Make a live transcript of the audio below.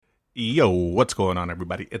Yo, what's going on,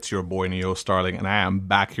 everybody? It's your boy Neo Starling, and I am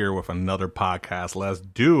back here with another podcast. Let's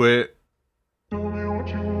do it. I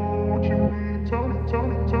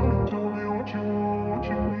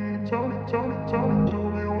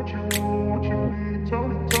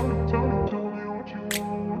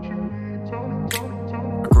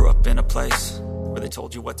grew up in a place where they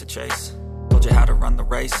told you what to chase, told you how to run the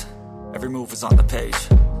race. Every move was on the page,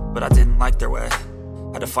 but I didn't like their way.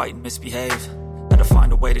 Had to fight and misbehave, had to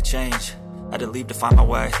find a way to change, had to leave to find my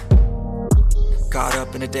way. Caught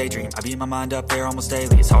up in a daydream, I beat my mind up there almost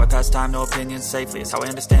daily. It's how I pass time, no opinions safely. It's how I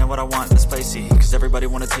understand what I want in this place, see. Cause everybody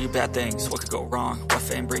wanna tell you bad things, what could go wrong, what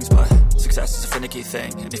fame brings. But success is a finicky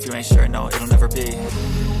thing, and if you ain't sure, no, it'll never be.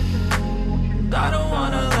 I don't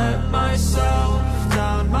wanna let myself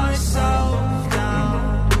down, myself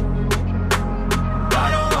down.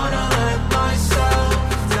 I don't wanna let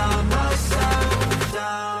myself down, myself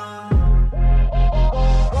down.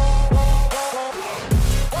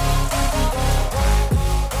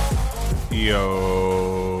 Yo,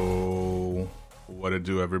 what it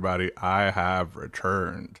do, everybody? I have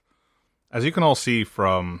returned. As you can all see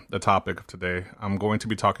from the topic of today, I'm going to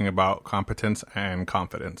be talking about competence and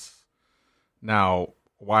confidence. Now,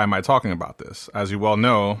 why am I talking about this? As you well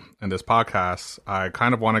know, in this podcast, I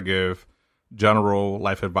kind of want to give general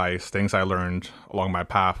life advice, things I learned along my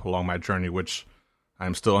path, along my journey, which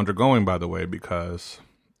I'm still undergoing, by the way, because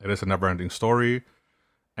it is a never-ending story.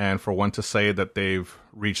 And for one to say that they've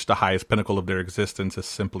reached the highest pinnacle of their existence is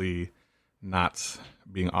simply not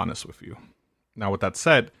being honest with you. Now, with that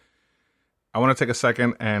said, I want to take a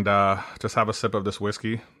second and just have a sip of this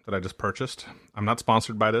whiskey that I just purchased. I'm not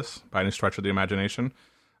sponsored by this by any stretch of the imagination.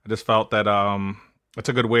 I just felt that it's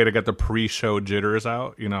a good way to get the pre-show jitters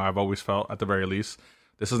out. You know, I've always felt, at the very least,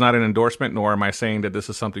 this is not an endorsement, nor am I saying that this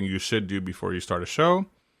is something you should do before you start a show.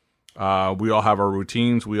 We all have our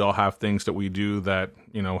routines. We all have things that we do that,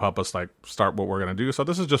 you know, help us like start what we're going to do. So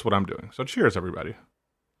this is just what I'm doing. So cheers, everybody.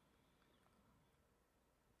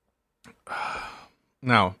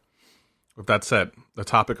 Now, with that said, the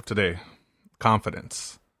topic of today,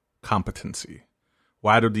 confidence, competency.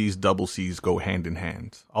 Why do these double C's go hand in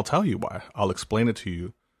hand? I'll tell you why. I'll explain it to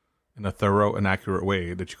you in a thorough and accurate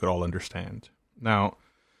way that you could all understand. Now,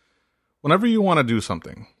 whenever you want to do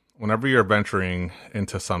something, whenever you're venturing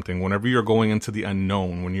into something, whenever you're going into the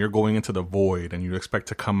unknown, when you're going into the void and you expect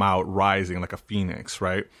to come out rising like a phoenix,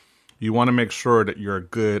 right? You want to make sure that you're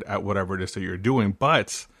good at whatever it is that you're doing.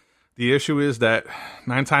 But the issue is that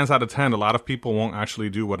 9 times out of 10, a lot of people won't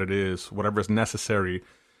actually do what it is, whatever is necessary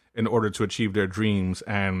in order to achieve their dreams.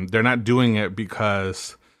 And they're not doing it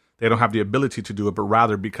because they don't have the ability to do it, but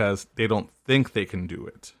rather because they don't think they can do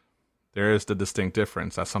it. There is the distinct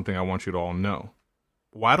difference. That's something I want you to all know.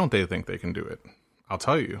 Why don't they think they can do it? I'll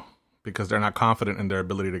tell you. Because they're not confident in their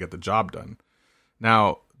ability to get the job done.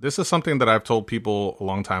 Now, this is something that I've told people a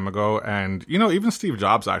long time ago. And, you know, even Steve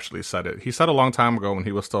Jobs actually said it. He said a long time ago when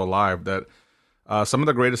he was still alive that some of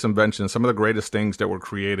the greatest inventions, some of the greatest things that were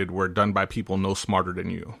created were done by people no smarter than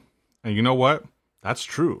you. And you know what? That's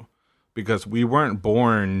true. Because we weren't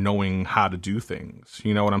born knowing how to do things.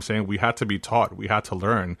 You know what I'm saying? We had to be taught. We had to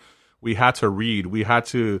learn. We had to read. We had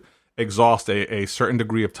to exhaust a certain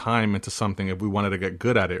degree of time into something if we wanted to get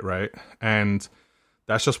good at it, right? And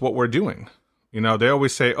that's just what we're doing. You know, they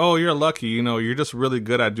always say, oh, you're lucky. You know, you're just really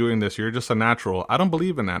good at doing this. You're just a natural. I don't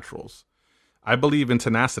believe in naturals. I believe in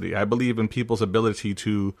tenacity. I believe in people's ability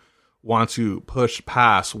to want to push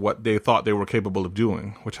past what they thought they were capable of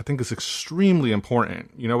doing, which I think is extremely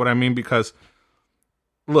important. You know what I mean? Because,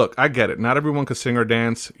 look, I get it. Not everyone can sing or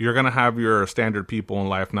dance. You're going to have your standard people in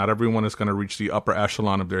life. Not everyone is going to reach the upper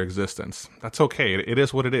echelon of their existence. That's okay. It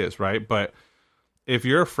is what it is, right? But if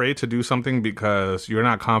you're afraid to do something because you're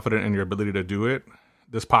not confident in your ability to do it,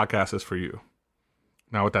 this podcast is for you.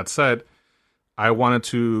 Now, with that said, I wanted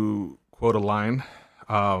to quote a line.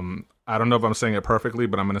 I don't know if I'm saying it perfectly,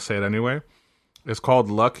 but I'm going to say it anyway. It's called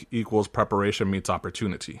luck equals preparation meets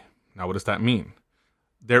opportunity. Now, what does that mean?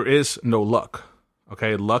 There is no luck.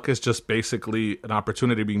 Okay, luck is just basically an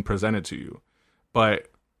opportunity being presented to you.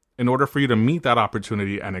 But in order for you to meet that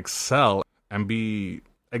opportunity and excel and be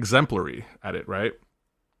exemplary at it, right?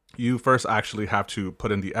 You first actually have to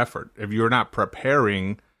put in the effort. If you're not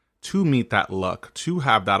preparing to meet that luck, to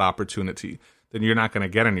have that opportunity, then you're not going to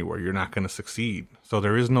get anywhere. You're not going to succeed. So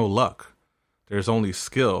there is no luck. There's only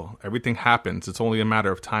skill. Everything happens. It's only a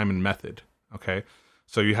matter of time and method. Okay?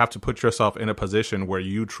 So you have to put yourself in a position where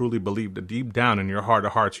you truly believe that deep down in your heart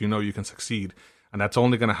of hearts, you know you can succeed. And that's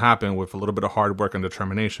only going to happen with a little bit of hard work and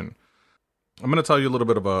determination. I'm going to tell you a little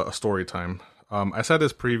bit of a story time. I said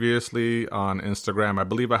this previously on Instagram. I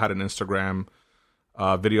believe I had an Instagram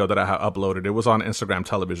video that I had uploaded. It was on Instagram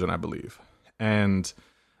television, I believe. And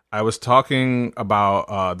I was talking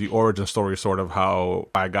about the origin story, sort of how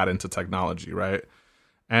I got into technology, right?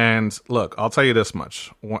 And look, I'll tell you this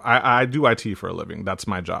much. I do IT for a living. That's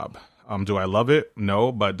my job. Do I love it?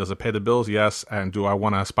 No. But does it pay the bills? Yes. And do I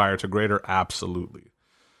want to aspire to greater? Absolutely.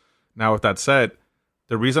 Now, with that said,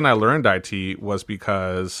 the reason I learned IT was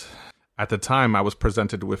because at the time I was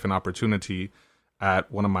presented with an opportunity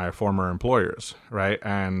at one of my former employers, right?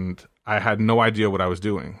 And I had no idea what I was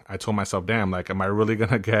doing. I told myself, damn, like, am I really going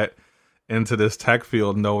to get into this tech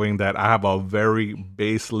field knowing that I have a very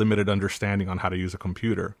base limited understanding on how to use a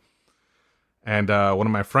computer? And one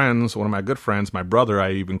of my good friends, my brother,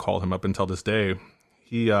 I even call him up until this day.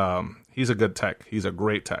 He's a good tech. He's a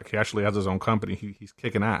great tech. He actually has his own company. He's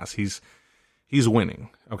kicking ass. He's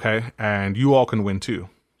winning. Okay. And you all can win too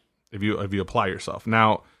if you apply yourself.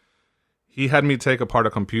 Now, he had me take apart a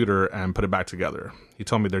computer and put it back together. He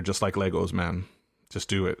told me they're just like Legos, man. Just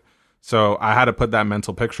do it. So I had to put that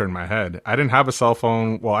mental picture in my head. I didn't have a cell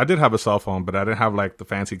phone. Well, I did have a cell phone, but I didn't have like the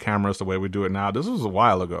fancy cameras the way we do it now. This was a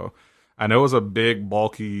while ago. I know it was a big,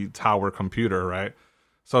 bulky tower computer, right?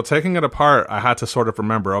 So taking it apart, I had to sort of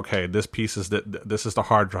remember, okay, this piece is this is the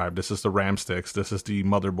hard drive. This is the RAM sticks. This is the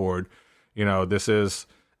motherboard. You know, this is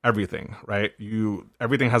everything, right?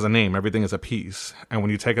 Everything has a name. Everything is a piece. And when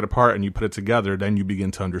you take it apart and you put it together, then you begin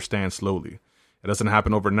to understand slowly. It doesn't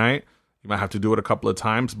happen overnight. You might have to do it a couple of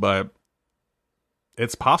times, but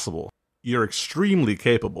it's possible. You're extremely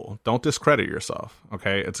capable. Don't discredit yourself,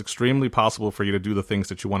 okay? It's extremely possible for you to do the things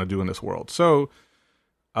that you want to do in this world. So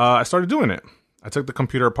I started doing it. I took the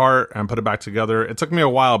computer apart and put it back together. It took me a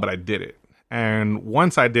while, but I did it. And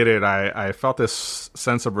once I did it, I felt this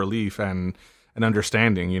sense of relief and an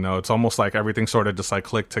understanding. You know, it's almost like everything sort of just like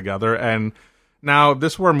clicked together. And now, if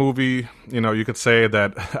this were a movie, you know, you could say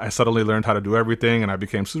that I suddenly learned how to do everything and I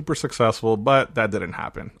became super successful, but that didn't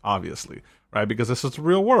happen, obviously, right? Because this is the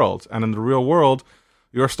real world. And in the real world,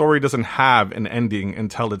 your story doesn't have an ending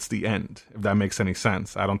until it's the end, if that makes any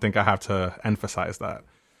sense. I don't think I have to emphasize that.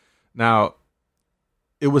 Now,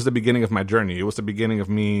 it was the beginning of my journey. It was the beginning of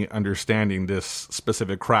me understanding this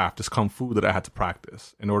specific craft, this kung fu that I had to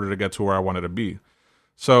practice in order to get to where I wanted to be.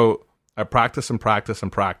 So I practice and practice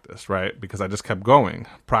and practice, right? Because I just kept going.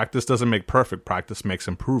 Practice doesn't make perfect. Practice makes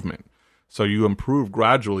improvement. So you improve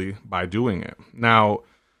gradually by doing it. Now,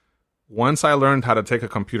 once I learned how to take a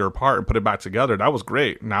computer apart and put it back together, that was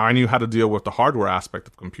great. Now I knew how to deal with the hardware aspect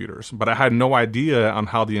of computers, but I had no idea on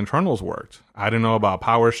how the internals worked. I didn't know about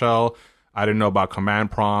PowerShell. I didn't know about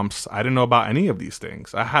command prompts. I didn't know about any of these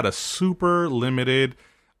things. I had a super limited,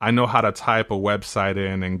 I know how to type a website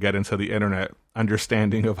in and get into the internet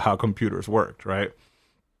understanding of how computers worked, right?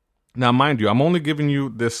 Now, mind you, I'm only giving you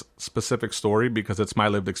this specific story because it's my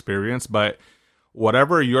lived experience, but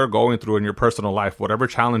whatever you're going through in your personal life, whatever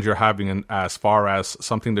challenge you're having in, as far as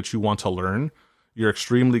something that you want to learn, you're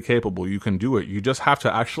extremely capable. You can do it. You just have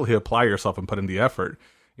to actually apply yourself and put in the effort.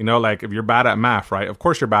 You know, like if you're bad at math, right? Of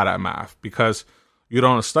course you're bad at math because you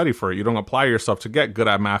don't study for it. You don't apply yourself to get good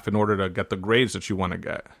at math in order to get the grades that you want to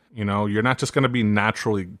get. You know, you're not just going to be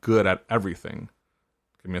naturally good at everything.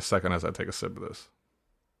 Give me a second as I take a sip of this.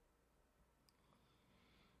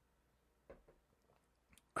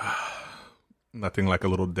 Nothing like a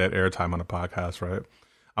little dead air time on a podcast, right?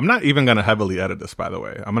 I'm not even going to heavily edit this, by the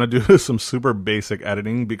way. I'm going to do some super basic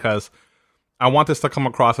editing because I want this to come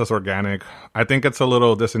across as organic. I think it's a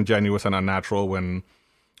little disingenuous and unnatural when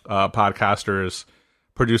podcasters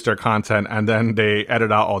produce their content and then they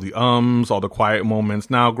edit out all the all the quiet moments.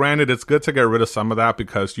 Now, granted, it's good to get rid of some of that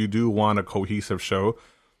because you do want a cohesive show.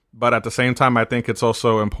 But at the same time, I think it's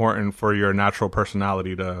also important for your natural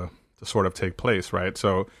personality to sort of take place, right?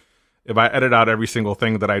 So if I edit out every single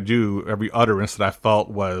thing that I do, every utterance that I felt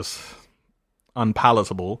was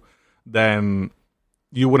unpalatable, then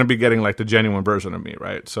you wouldn't be getting like the genuine version of me,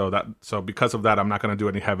 right? So because of that, I'm not going to do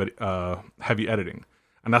any heavy editing.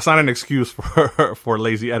 And that's not an excuse for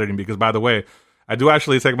lazy editing because, by the way, I do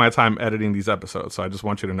actually take my time editing these episodes. So I just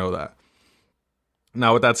want you to know that.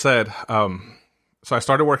 Now, with that said, so I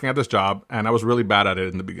started working at this job and I was really bad at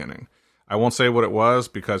it in the beginning. I won't say what it was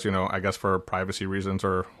because, you know, I guess for privacy reasons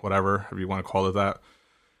or whatever, if you want to call it that.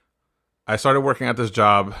 I started working at this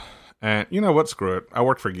job and you know what? Screw it. I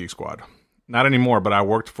worked for Geek Squad. Not anymore, but I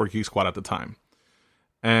worked for Geek Squad at the time.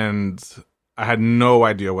 And I had no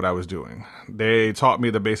idea what I was doing. They taught me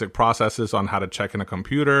the basic processes on how to check in a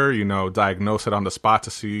computer, you know, diagnose it on the spot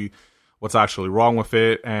to see what's actually wrong with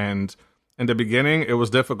it. And in the beginning, it was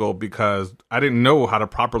difficult because I didn't know how to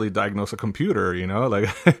properly diagnose a computer, like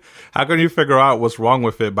how can you figure out what's wrong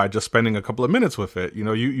with it by just spending a couple of minutes with it?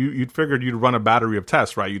 You'd figured you'd run a battery of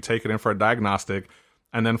tests, right? You take it in for a diagnostic,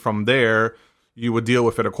 and then from there, you would deal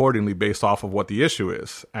with it accordingly based off of what the issue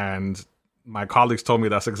is. And my colleagues told me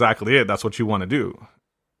that's exactly it. That's what you want to do.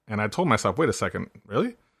 And I told myself, wait a second,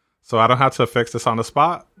 really? So I don't have to fix this on the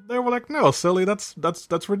spot? They were like, no, silly, that's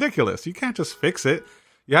ridiculous. You can't just fix it.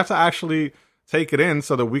 You have to actually take it in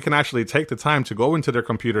so that we can actually take the time to go into their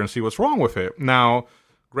computer and see what's wrong with it. Now,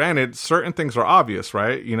 granted, certain things are obvious,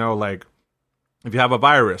 right? Like if you have a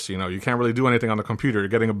virus, you can't really do anything on the computer. You're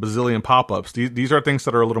getting a bazillion pop-ups. These are things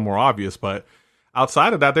that are a little more obvious, but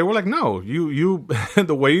outside of that, they were like, no, you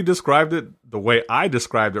the way you described it, the way I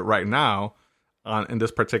described it right now in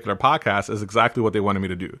this particular podcast is exactly what they wanted me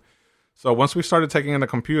to do. So once we started taking in the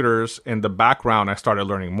computers, in the background, I started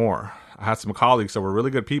learning more. I had some colleagues that were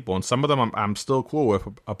really good people, and some of them I'm still cool with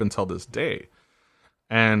up until this day.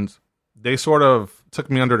 And they sort of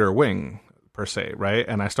took me under their wing, per se, right?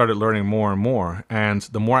 And I started learning more and more. And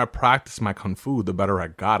the more I practiced my Kung Fu, the better I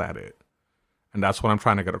got at it. And that's what I'm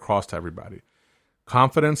trying to get across to everybody.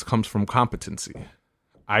 Confidence comes from competency.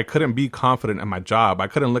 I couldn't be confident in my job. I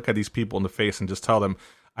couldn't look at these people in the face and just tell them,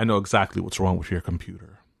 I know exactly what's wrong with your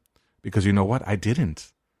computer. Because you know what? I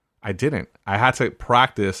didn't. I had to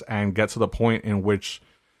practice and get to the point in which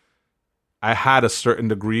I had a certain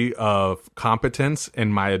degree of competence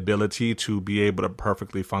in my ability to be able to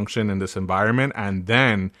perfectly function in this environment. And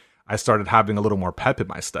then I started having a little more pep in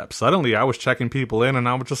my step. Suddenly I was checking people in and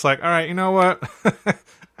I was just like, all right, you know what?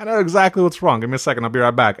 I know exactly what's wrong. Give me a second. I'll be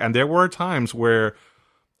right back. And there were times where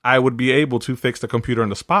I would be able to fix the computer on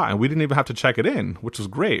the spot and we didn't even have to check it in, which was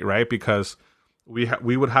great, right? Because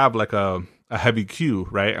we would have like a heavy queue,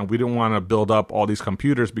 right? And we didn't want to build up all these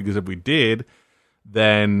computers because if we did,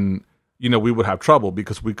 then, we would have trouble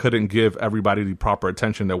because we couldn't give everybody the proper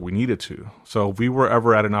attention that we needed to. So if we were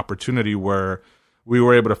ever at an opportunity where we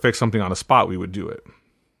were able to fix something on the spot, we would do it.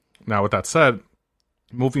 Now, with that said,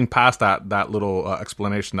 moving past that little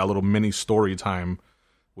explanation, that little mini story time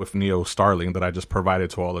with Neo Starling that I just provided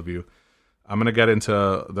to all of you, I'm going to get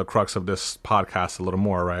into the crux of this podcast a little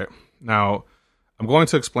more, right? Now, I'm going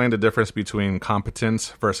to explain the difference between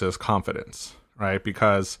competence versus confidence, right?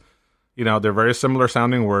 Because, they're very similar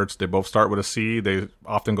sounding words. They both start with a C. They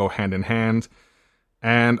often go hand in hand.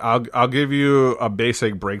 And I'll give you a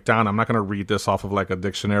basic breakdown. I'm not going to read this off of like a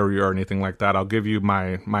dictionary or anything like that. I'll give you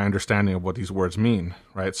my understanding of what these words mean,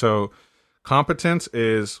 right? So competence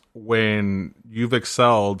is when you've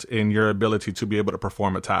excelled in your ability to be able to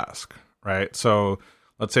perform a task, right? So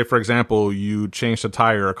let's say, for example, you changed a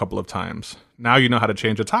tire a couple of times. Now you know how to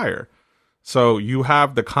change a tire. So you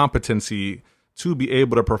have the competency to be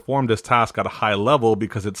able to perform this task at a high level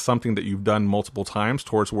because it's something that you've done multiple times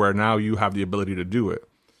towards where now you have the ability to do it.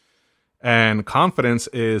 And confidence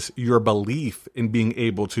is your belief in being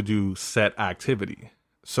able to do set activity.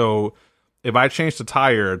 So if I change the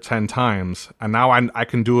tire 10 times and now I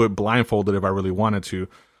can do it blindfolded if I really wanted to,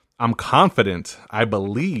 I'm confident, I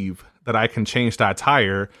believe that I can change that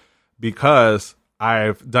tire because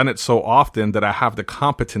I've done it so often that I have the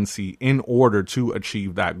competency in order to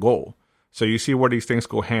achieve that goal. So you see where these things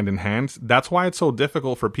go hand in hand. That's why it's so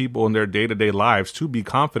difficult for people in their day-to-day lives to be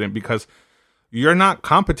confident because you're not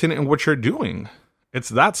competent in what you're doing. It's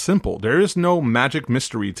that simple. There is no magic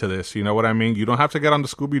mystery to this. You know what I mean? You don't have to get on the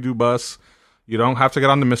Scooby-Doo bus. You don't have to get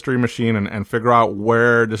on the mystery machine and figure out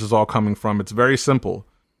where this is all coming from. It's very simple.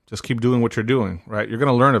 Just keep doing what you're doing, right? You're going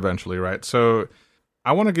to learn eventually, right? So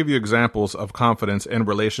I want to give you examples of confidence in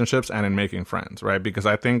relationships and in making friends, right? Because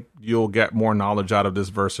I think you'll get more knowledge out of this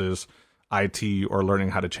versus IT or learning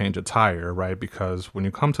how to change a tire, right? Because when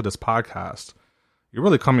you come to this podcast, you're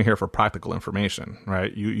really coming here for practical information,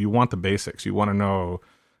 right? You want the basics. You want to know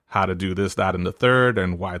how to do this, that, and the third,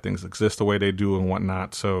 and why things exist the way they do and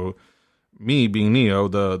whatnot. So me being Neo,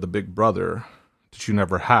 the big brother that you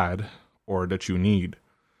never had or that you need,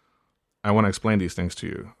 I want to explain these things to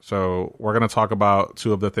you. So we're going to talk about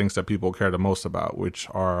two of the things that people care the most about, which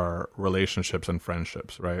are relationships and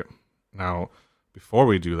friendships, right? Now, before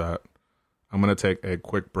we do that, I'm going to take a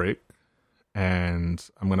quick break and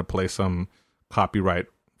I'm going to play some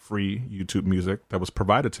copyright-free YouTube music that was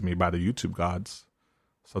provided to me by the YouTube gods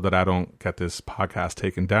so that I don't get this podcast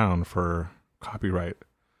taken down for copyright.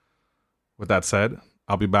 With that said,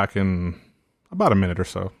 I'll be back in about a minute or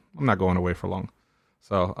so. I'm not going away for long.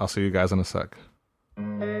 So I'll see you guys in a sec.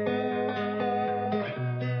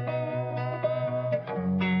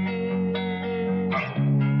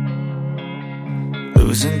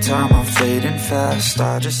 Losing time, I'm fading fast.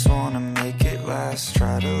 I just wanna make it last.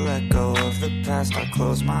 Try to let go of the past. I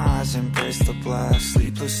close my eyes, embrace the blast.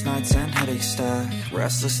 Sleepless nights and headaches stack.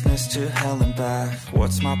 Restlessness to hell and back.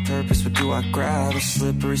 What's my purpose? What do I grab? A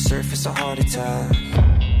slippery surface, a heart attack.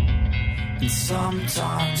 And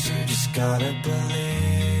sometimes you just gotta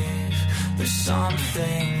believe there's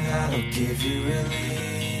something that'll give you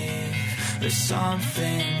relief. There's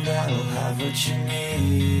something that'll have what you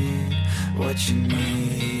need, what you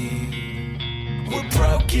need. We're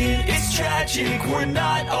broken, it's tragic, we're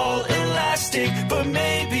not all elastic, but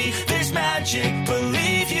maybe there's magic,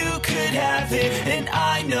 believe you could have it. And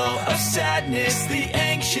I know of sadness, the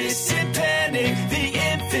anxious and panic, the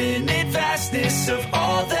infinite vastness of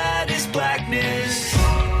all that is blackness.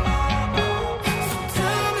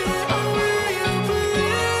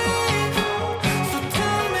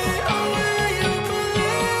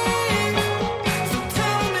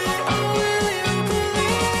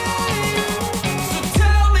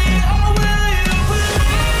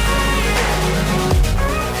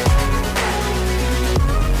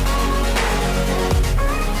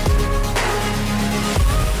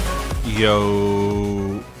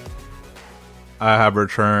 Yo, I have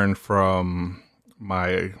returned from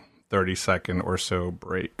my 30-second or so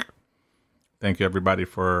break. Thank you, everybody,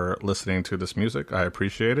 for listening to this music. I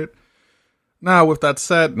appreciate it. Now, with that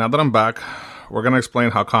said, now that I'm back, we're going to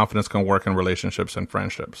explain how confidence can work in relationships and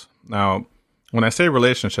friendships. Now, when I say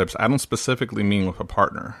relationships, I don't specifically mean with a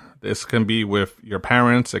partner. This can be with your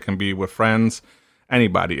parents. It can be with friends,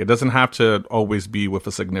 anybody. It doesn't have to always be with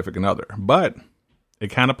a significant other, but it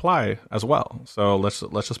can apply as well. So let's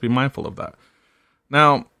just be mindful of that.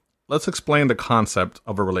 Now, let's explain the concept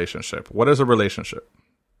of a relationship. What is a relationship?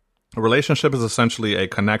 A relationship is essentially a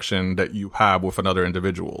connection that you have with another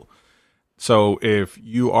individual. So if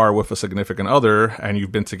you are with a significant other and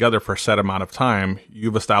you've been together for a set amount of time,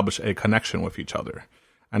 you've established a connection with each other.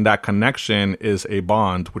 And that connection is a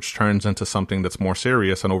bond which turns into something that's more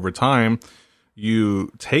serious. And over time,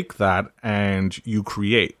 you take that and you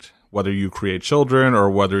create. Whether you create children or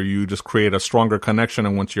whether you just create a stronger connection,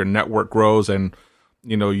 and once your network grows and,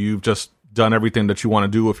 you know, you've just done everything that you want to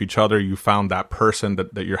do with each other, you found that person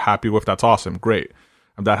that you're happy with, that's awesome, great.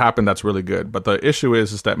 If that happened, that's really good. But the issue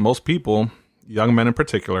is that most people, young men in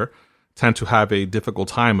particular, tend to have a difficult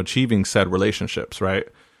time achieving said relationships, right?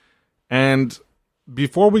 And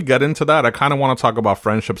before we get into that, I kind of want to talk about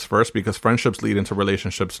friendships first, because friendships lead into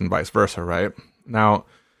relationships and vice versa, right? Now,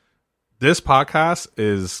 this podcast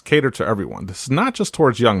is catered to everyone. This is not just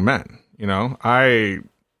towards young men. You know,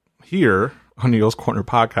 here on Neil's Corner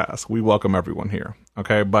podcast, we welcome everyone here.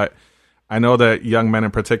 Okay. But I know that young men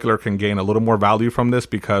in particular can gain a little more value from this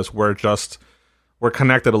because we're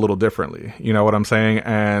connected a little differently. You know what I'm saying?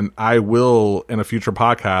 And I will, in a future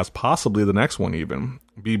podcast, possibly the next one even,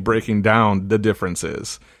 be breaking down the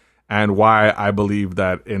differences and why I believe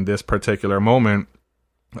that in this particular moment,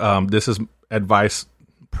 this is advice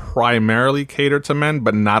primarily catered to men,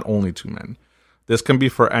 but not only to men. This can be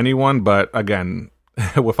for anyone, but again,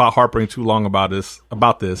 without harping too long about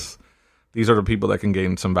this, these are the people that can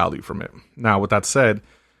gain some value from it. Now, with that said,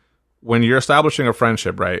 when you're establishing a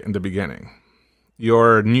friendship, right, in the beginning,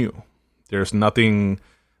 you're new. There's nothing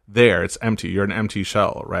there. It's empty. You're an empty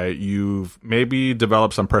shell, right? You've maybe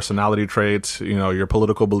developed some personality traits. You know, your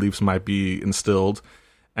political beliefs might be instilled.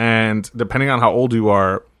 And depending on how old you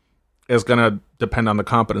are, is going to depend on the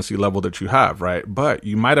competency level that you have, right? But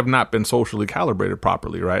you might have not been socially calibrated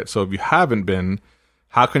properly, right? So if you haven't been,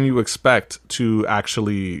 how can you expect to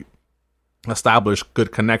actually establish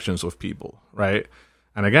good connections with people, right?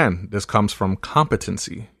 And again, this comes from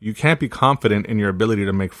competency. You can't be confident in your ability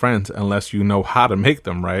to make friends unless you know how to make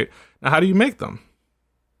them, right? Now, how do you make them?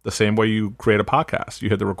 The same way you create a podcast. You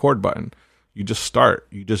hit the record button. You just start.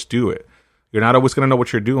 You just do it. You're not always going to know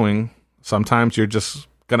what you're doing. Sometimes you're just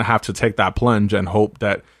going to have to take that plunge and hope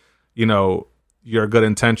that, you know, your good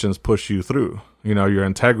intentions push you through. You know, your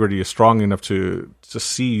integrity is strong enough to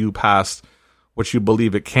see you past what you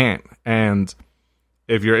believe it can't. And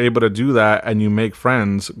if you're able to do that and you make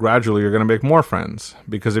friends, gradually you're going to make more friends,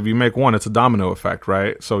 because if you make one, it's a domino effect,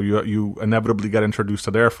 right? So you inevitably get introduced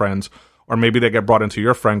to their friends, or maybe they get brought into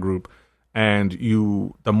your friend group, and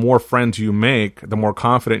the more friends you make, the more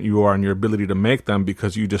confident you are in your ability to make them,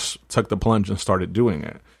 because you just took the plunge and started doing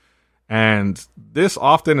it. And this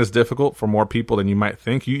often is difficult for more people than you might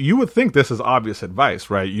think. You would think this is obvious advice,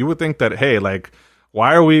 right? You would think that, hey, like,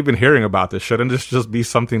 why are we even hearing about this? Shouldn't this just be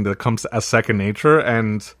something that comes as second nature?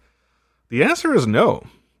 And the answer is no.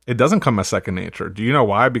 It doesn't come as second nature. Do you know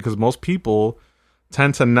why? Because most people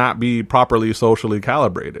tend to not be properly socially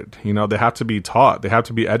calibrated. You know, they have to be taught. They have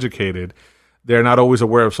to be educated. They're not always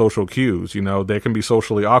aware of social cues. You know, they can be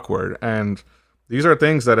socially awkward. And These are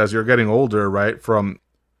things that as you're getting older, right, from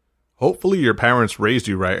hopefully your parents raised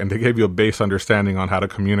you right and they gave you a base understanding on how to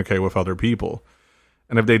communicate with other people.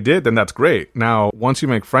 And if they did, then that's great. Now, once you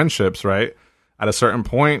make friendships, right, at a certain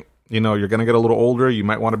point, you're going to get a little older. You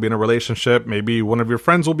might want to be in a relationship. Maybe one of your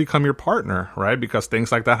friends will become your partner, right? Because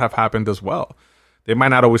things like that have happened as well. They might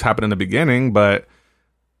not always happen in the beginning, but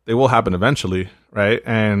they will happen eventually, right?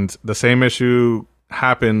 And the same issue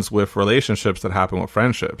happens with relationships that happen with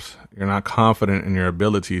friendships. You're not confident in your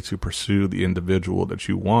ability to pursue the individual that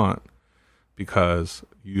you want because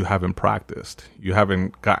you haven't practiced. You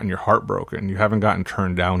haven't gotten your heart broken. You haven't gotten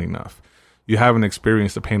turned down enough. You haven't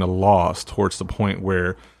experienced the pain of loss towards the point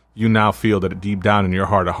where you now feel that deep down in your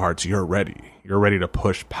heart of hearts, you're ready. You're ready to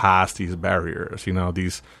push past these barriers.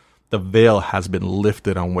 The veil has been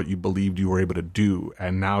lifted on what you believed you were able to do.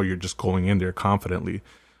 And now you're just going in there confidently.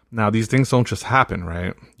 Now, these things don't just happen,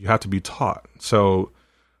 right? You have to be taught. So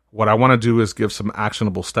what I want to do is give some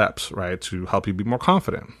actionable steps, right, to help you be more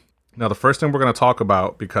confident. Now, the first thing we're going to talk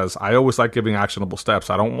about, because I always like giving actionable steps,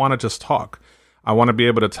 I don't want to just talk. I want to be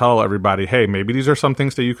able to tell everybody, hey, maybe these are some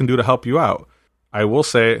things that you can do to help you out. I will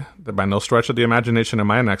say that by no stretch of the imagination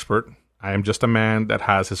am I an expert. I am just a man that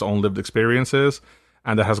has his own lived experiences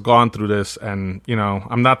and that has gone through this. And,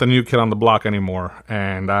 I'm not the new kid on the block anymore.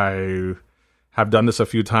 And I have done this a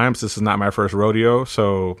few times. This is not my first rodeo.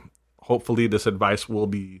 So hopefully this advice will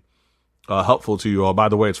be helpful to you all. By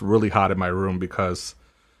the way, it's really hot in my room because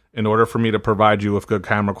in order for me to provide you with good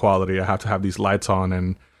camera quality, I have to have these lights on.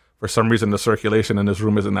 And for some reason, the circulation in this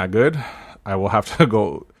room isn't that good. I will have to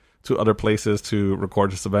go to other places to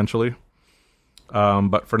record this eventually.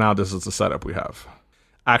 But for now, this is the setup we have.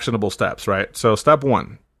 Actionable steps, right? So step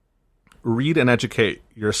 1, read and educate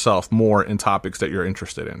yourself more in topics that you're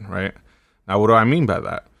interested in, right? Now, what do I mean by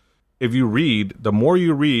that? If you read, the more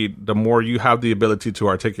you have the ability to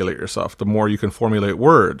articulate yourself, the more you can formulate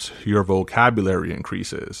words, your vocabulary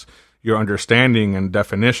increases, your understanding and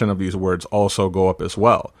definition of these words also go up as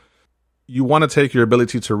well. You want to take your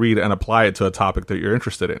ability to read and apply it to a topic that you're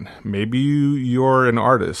interested in. Maybe you're an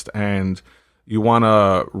artist and you want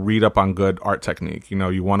to read up on good art technique.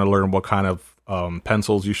 You want to learn what kind of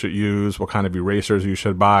pencils you should use, what kind of erasers you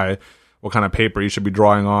should buy, what kind of paper you should be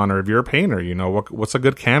drawing on. Or if you're a painter, what's a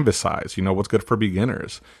good canvas size? What's good for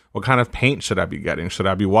beginners? What kind of paint should I be getting? Should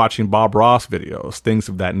I be watching Bob Ross videos? Things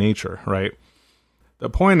of that nature, right? The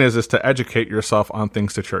point is to educate yourself on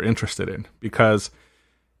things that you're interested in, because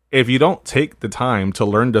if you don't take the time to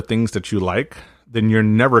learn the things that you like, then you're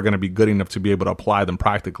never going to be good enough to be able to apply them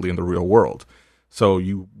practically in the real world. So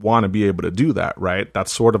you want to be able to do that, right?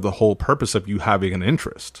 That's sort of the whole purpose of you having an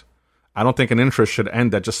interest. I don't think an interest should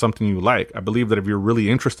end at just something you like. I believe that if you're really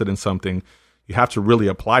interested in something, you have to really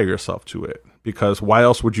apply yourself to it. Because why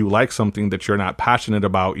else would you like something that you're not passionate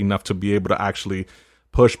about enough to be able to actually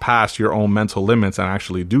push past your own mental limits and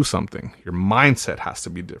actually do something? Your mindset has to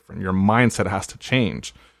be different. Your mindset has to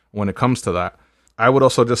change when it comes to that. I would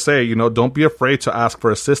also just say, don't be afraid to ask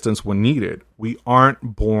for assistance when needed. We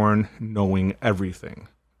aren't born knowing everything,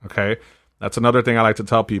 okay? That's another thing I like to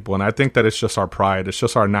tell people, and I think that it's just our pride. It's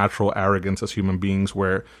just our natural arrogance as human beings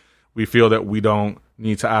where we feel that we don't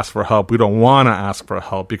need to ask for help. We don't want to ask for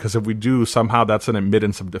help because if we do, somehow that's an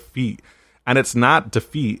admittance of defeat. And it's not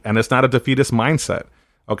defeat, and it's not a defeatist mindset,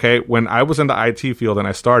 okay? When I was in the IT field and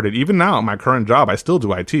I started, even now at my current job, I still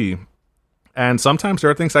do IT. And sometimes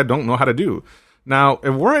there are things I don't know how to do. Now,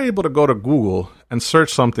 if we're able to go to Google and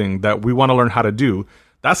search something that we want to learn how to do,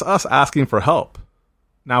 that's us asking for help.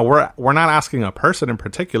 Now, we're not asking a person in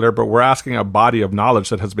particular, but we're asking a body of knowledge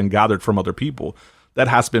that has been gathered from other people, that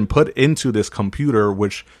has been put into this computer,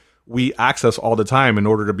 which we access all the time in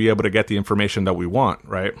order to be able to get the information that we want,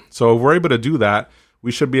 right? So if we're able to do that,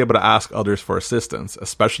 we should be able to ask others for assistance,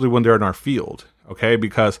 especially when they're in our field, okay?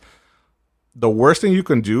 Because the worst thing you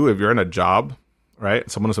can do if you're in a job, right,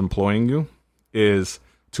 someone is employing you, is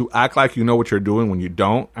to act like you know what you're doing when you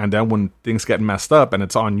don't. And then when things get messed up and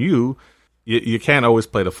it's on you, you can't always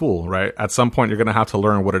play the fool, right? At some point, you're going to have to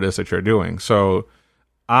learn what it is that you're doing. So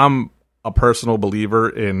I'm a personal believer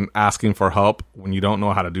in asking for help when you don't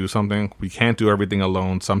know how to do something. We can't do everything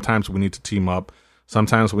alone. Sometimes we need to team up.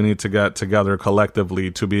 Sometimes we need to get together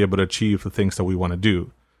collectively to be able to achieve the things that we want to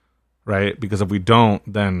do, right? Because if we don't,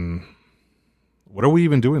 then what are we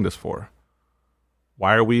even doing this for?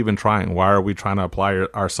 Why are we even trying? Why are we trying to apply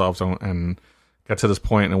ourselves and get to this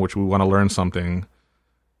point in which we want to learn something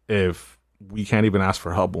if we can't even ask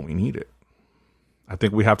for help when we need it? I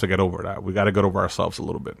think we have to get over that. We got to get over ourselves a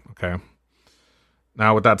little bit, okay?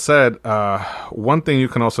 Now, with that said, one thing you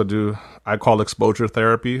can also do, I call exposure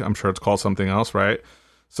therapy. I'm sure it's called something else, right?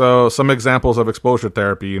 So some examples of exposure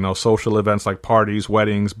therapy, social events like parties,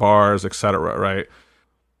 weddings, bars, etc., right?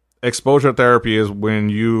 Exposure therapy is when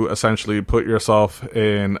you essentially put yourself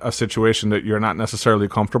in a situation that you're not necessarily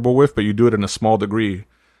comfortable with, but you do it in a small degree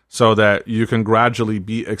so that you can gradually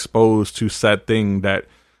be exposed to said thing that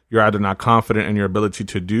you're either not confident in your ability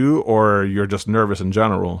to do or you're just nervous in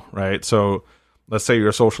general, right? So let's say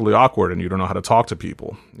you're socially awkward and you don't know how to talk to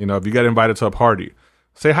people. If you get invited to a party,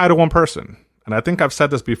 say hi to one person. And I think I've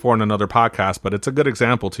said this before in another podcast, but it's a good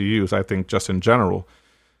example to use, I think, just in general.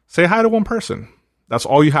 Say hi to one person. That's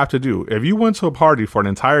all you have to do. If you went to a party for an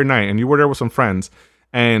entire night and you were there with some friends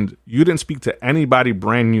and you didn't speak to anybody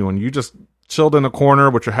brand new and you just chilled in a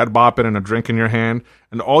corner with your head bopping and a drink in your hand,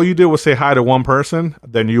 and all you did was say hi to one person,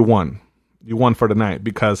 then you won. You won for the night,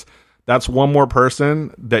 because that's one more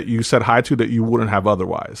person that you said hi to that you wouldn't have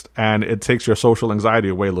otherwise. And it takes your social anxiety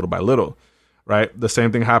away little by little, right? The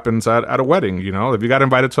same thing happens at a wedding. If you got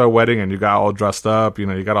invited to a wedding and you got all dressed up,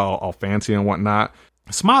 you got all fancy and whatnot,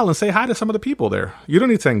 smile and say hi to some of the people there. You don't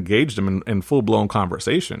need to engage them in full-blown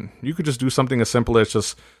conversation. You could just do something as simple as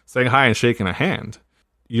just saying hi and shaking a hand.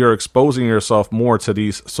 You're exposing yourself more to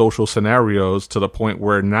these social scenarios to the point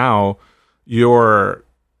where now you're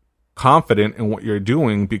confident in what you're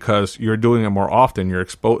doing because you're doing it more often.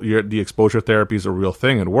 The exposure therapy is a real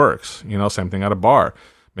thing. It works. Same thing at a bar.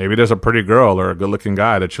 Maybe there's a pretty girl or a good-looking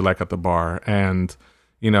guy that you like at the bar, and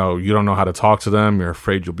you don't know how to talk to them. You're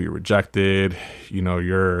afraid you'll be rejected.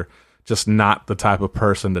 You're just not the type of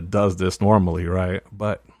person that does this normally, right?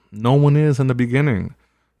 But no one is in the beginning.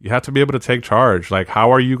 You have to be able to take charge. Like,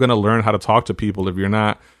 how are you going to learn how to talk to people if you're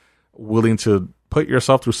not willing to put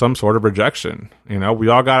yourself through some sort of rejection? We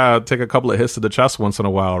all got to take a couple of hits to the chest once in a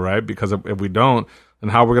while, right? Because if we don't, then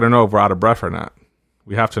how are we going to know if we're out of breath or not?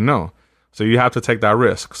 We have to know. So you have to take that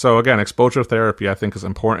risk. So again, exposure therapy, I think, is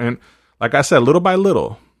important. Like I said, little by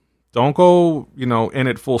little. Don't go, in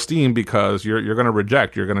it full steam, because you're going to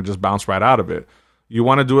reject. You're going to just bounce right out of it. You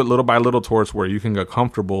want to do it little by little towards where you can get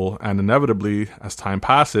comfortable, and inevitably, as time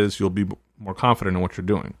passes, you'll be more confident in what you're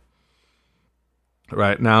doing.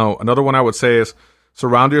 Right now, another one I would say is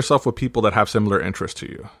surround yourself with people that have similar interests to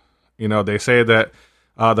you. They say that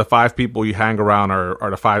the 5 people you hang around are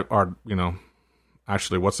the 5 are,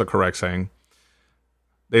 actually, what's the correct saying?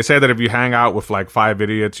 They say that if you hang out with like 5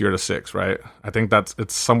 idiots, you're the 6th, right? I think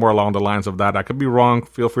it's somewhere along the lines of that. I could be wrong.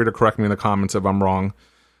 Feel free to correct me in the comments if I'm wrong.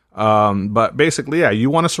 But basically, yeah, you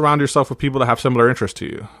want to surround yourself with people that have similar interests to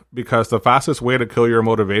you, because the fastest way to kill your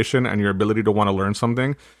motivation and your ability to want to learn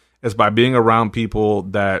something is by being around people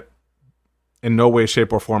that in no way,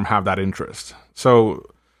 shape, or form have that interest. So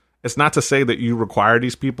it's not to say that you require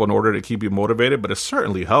these people in order to keep you motivated, but it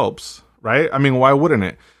certainly helps, right? I mean, why wouldn't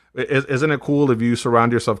it? Isn't it cool if you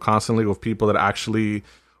surround yourself constantly with people that actually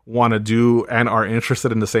want to do and are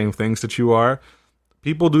interested in the same things that you are?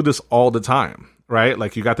 People do this all the time, right?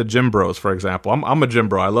 Like, you got the gym bros, for example. I'm a gym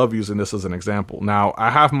bro. I love using this as an example. Now,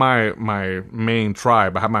 I have my main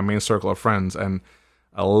tribe. I have my main circle of friends, and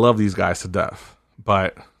I love these guys to death.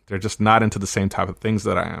 But they're just not into the same type of things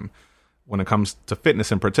that I am when it comes to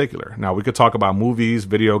fitness in particular. Now, we could talk about movies,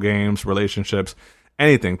 video games, relationships,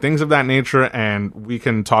 anything, things of that nature, and we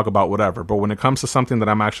can talk about whatever. But when it comes to something that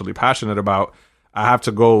I'm actually passionate about, I have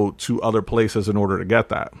to go to other places in order to get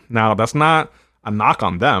that. Now, that's not a knock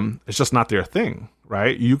on them. It's just not their thing,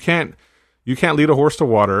 right? You can't lead a horse to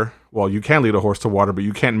water. Well, you can lead a horse to water, but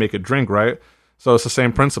you can't make it drink, right? So it's the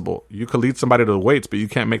same principle. You could lead somebody to the weights, but you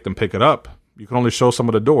can't make them pick it up. You can only show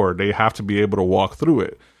someone the door. They have to be able to walk through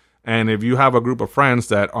it. And if you have a group of friends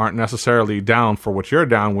that aren't necessarily down for what you're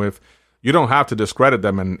down with, you don't have to discredit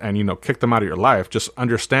them and kick them out of your life. Just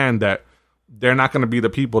understand that they're not going to be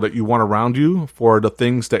the people that you want around you for the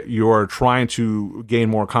things that you're trying to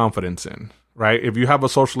gain more confidence in, right? If you have a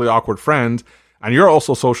socially awkward friend and you're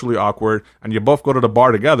also socially awkward and you both go to the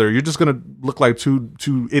bar together, you're just going to look like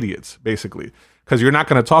two idiots, basically, because you're not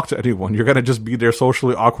going to talk to anyone. You're going to just be there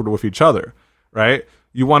socially awkward with each other, right?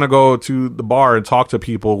 You want to go to the bar and talk to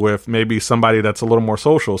people with maybe somebody that's a little more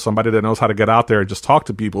social, somebody that knows how to get out there and just talk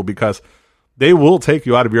to people, because they will take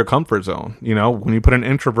you out of your comfort zone. When you put an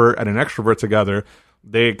introvert and an extrovert together,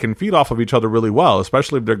 they can feed off of each other really well,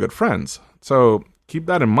 especially if they're good friends. So keep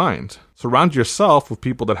that in mind. Surround yourself with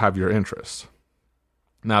people that have your interests.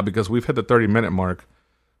 Now, because we've hit the 30-minute mark,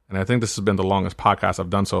 and I think this has been the longest podcast I've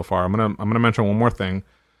done so far, I'm gonna mention one more thing,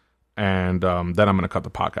 and then I'm gonna cut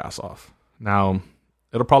the podcast off. Now,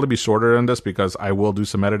 it'll probably be shorter than this because I will do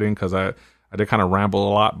some editing, because I did kind of ramble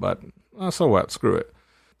a lot, but so what? Screw it.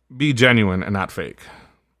 Be genuine and not fake.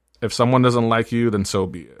 If someone doesn't like you, then so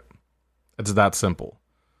be it. It's that simple.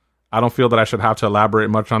 I don't feel that I should have to elaborate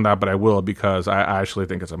much on that, but I will because I actually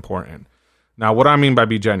think it's important. Now, what do I mean by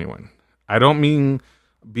be genuine? I don't mean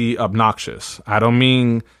be obnoxious. I don't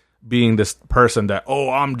mean being this person that,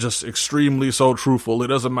 I'm just extremely so truthful. It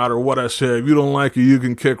doesn't matter what I say. If you don't like it, you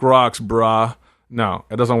can kick rocks, brah. No,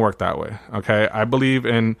 it doesn't work that way. Okay. I believe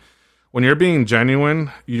in when you're being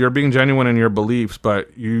genuine in your beliefs,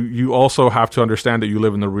 but you also have to understand that you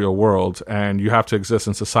live in the real world and you have to exist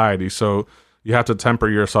in society. So you have to temper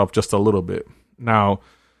yourself just a little bit. Now,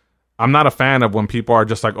 I'm not a fan of when people are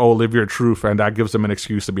just like, live your truth, and that gives them an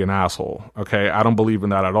excuse to be an asshole. Okay, I don't believe in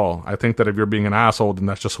that at all. I think that if you're being an asshole, then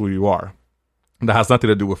that's just who you are. That has nothing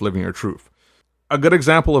to do with living your truth. A good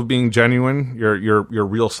example of being genuine, your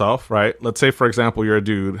real self, right? Let's say, for example, you're a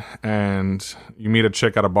dude and you meet a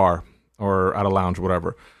chick at a bar or at a lounge,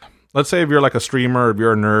 whatever. Let's say if you're like a streamer, if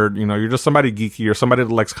you're a nerd, you're just somebody geeky or somebody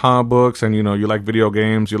that likes comic books and, you like video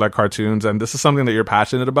games, you like cartoons, and this is something that you're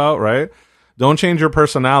passionate about, right? Don't change your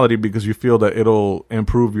personality because you feel that it'll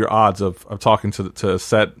improve your odds of talking to a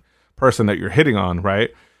set person that you're hitting on,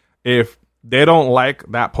 right? If they don't like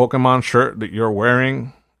that Pokemon shirt that you're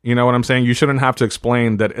wearing, you know what I'm saying? You shouldn't have to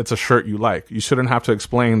explain that it's a shirt you like. You shouldn't have to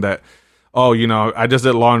explain that, I just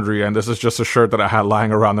did laundry and this is just a shirt that I had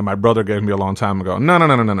lying around that my brother gave me a long time ago.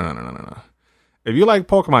 No. If you like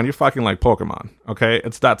Pokemon, you fucking like Pokemon, okay?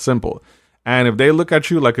 It's that simple. And if they look at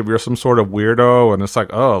you like if you're some sort of weirdo and it's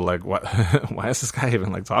like, what? Why is this guy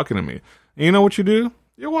even like talking to me? And you know what you do?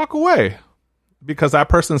 You walk away because that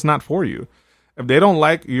person's not for you. If they don't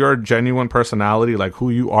like your genuine personality, like who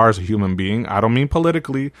you are as a human being, I don't mean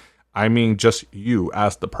politically, I mean just you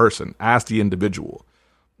as the person, as the individual,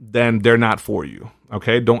 then they're not for you.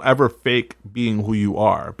 Okay? Don't ever fake being who you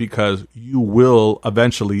are because you will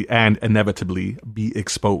eventually and inevitably be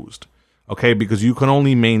exposed. Okay, because you can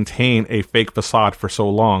only maintain a fake facade for so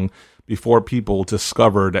long before people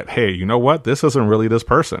discover that, hey, you know what? This isn't really this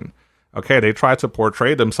person. Okay, they try to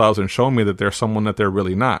portray themselves and show me that they're someone that they're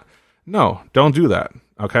really not. No, don't do that.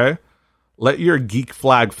 Okay, let your geek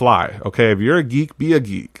flag fly. Okay, if you're a geek, be a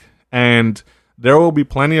geek. And there will be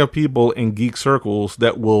plenty of people in geek circles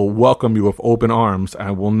that will welcome you with open arms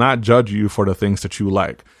and will not judge you for the things that you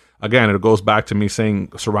like. Again, it goes back to me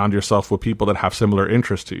saying surround yourself with people that have similar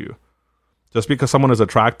interests to you. Just because someone is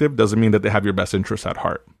attractive doesn't mean that they have your best interests at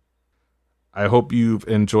heart. I hope you've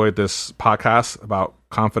enjoyed this podcast about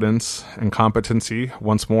confidence and competency.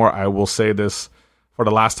 Once more, I will say this for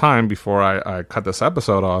the last time before I cut this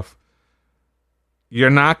episode off. You're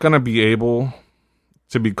not going to be able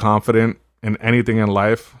to be confident in anything in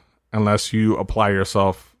life unless you apply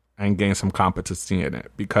yourself and gain some competency in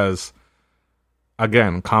it. Because,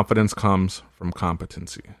 again, confidence comes from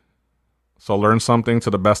competency. So learn something to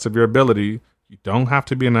the best of your ability. You don't have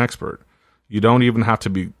to be an expert. You don't even have to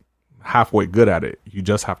be halfway good at it. You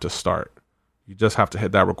just have to start. You just have to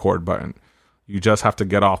hit that record button. You just have to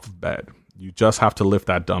get off of bed. You just have to lift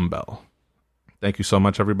that dumbbell. Thank you so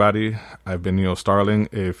much, everybody. I've been Neo Starling.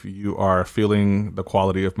 If you are feeling the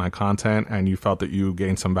quality of my content and you felt that you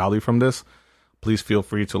gained some value from this, please feel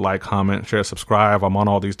free to like, comment, share, subscribe. I'm on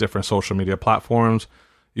all these different social media platforms.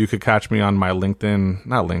 You could catch me on my on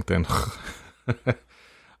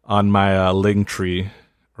my Linktree,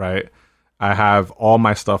 right? I have all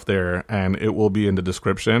my stuff there, and it will be in the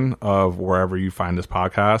description of wherever you find this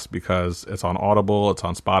podcast because it's on Audible, it's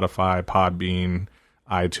on Spotify, Podbean,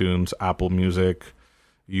 iTunes, Apple Music,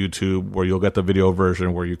 YouTube, where you'll get the video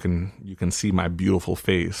version where you can see my beautiful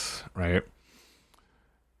face, right?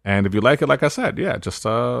 And if you like it, like I said, yeah, just,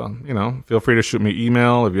 feel free to shoot me an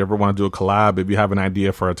email if you ever want to do a collab. If you have an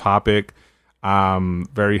idea for a topic, I'm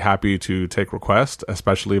very happy to take requests,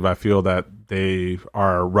 especially if I feel that they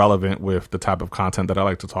are relevant with the type of content that I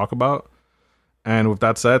like to talk about. And with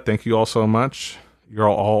that said, thank you all so much. You're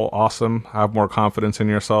all awesome. Have more confidence in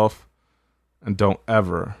yourself. And don't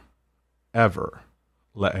ever, ever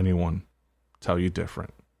let anyone tell you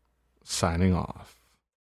different. Signing off.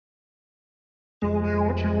 Tell me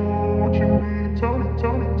what you need, tell me what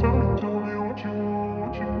you need, tell me what you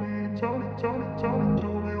need, tell me what you need, tell me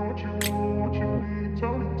what you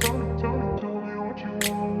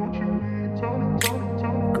need, tell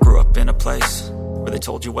me. I grew up in a place where they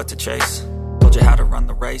told you what to chase, told you how to run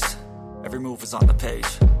the race, every move was on the page,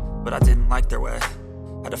 but I didn't like their way,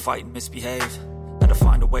 had to fight and misbehave, had to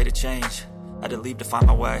find a way to change, had to leave to find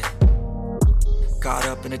my way. Caught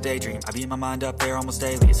up in a daydream, I beat my mind up there almost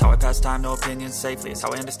daily. It's how I pass time, no opinions safely. It's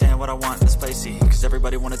how I understand what I want in this place, see. Cause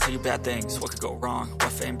everybody wanna tell you bad things, what could go wrong,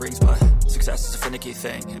 what fame brings. But success is a finicky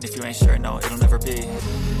thing, and if you ain't sure, no, it'll never be.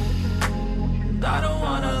 I don't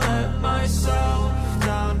wanna let myself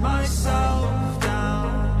down, I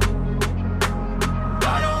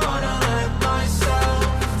don't wanna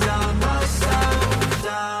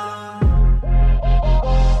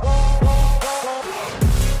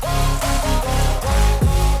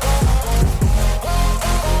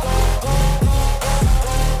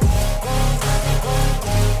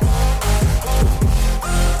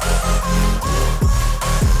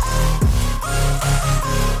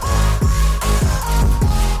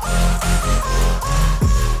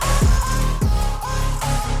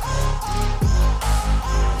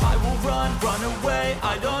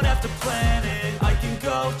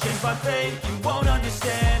won't change my fate, you won't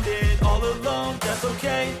understand it. All alone, that's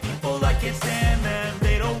okay. People, I can't stand them.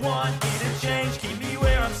 They don't want me to change, keep me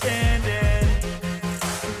where I'm standing.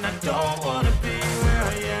 And I don't wanna be where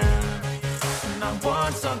I am. And I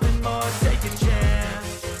want something more, take a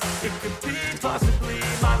chance. It could be possibly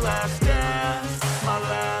my last dance, my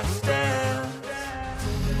last dance.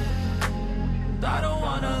 And I don't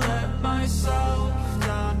wanna let myself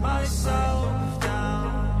down, myself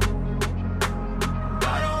down.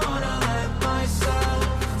 I don't wanna let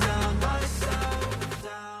myself down, myself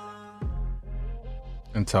down.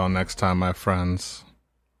 Until next time, my friends.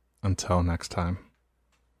 Until next time.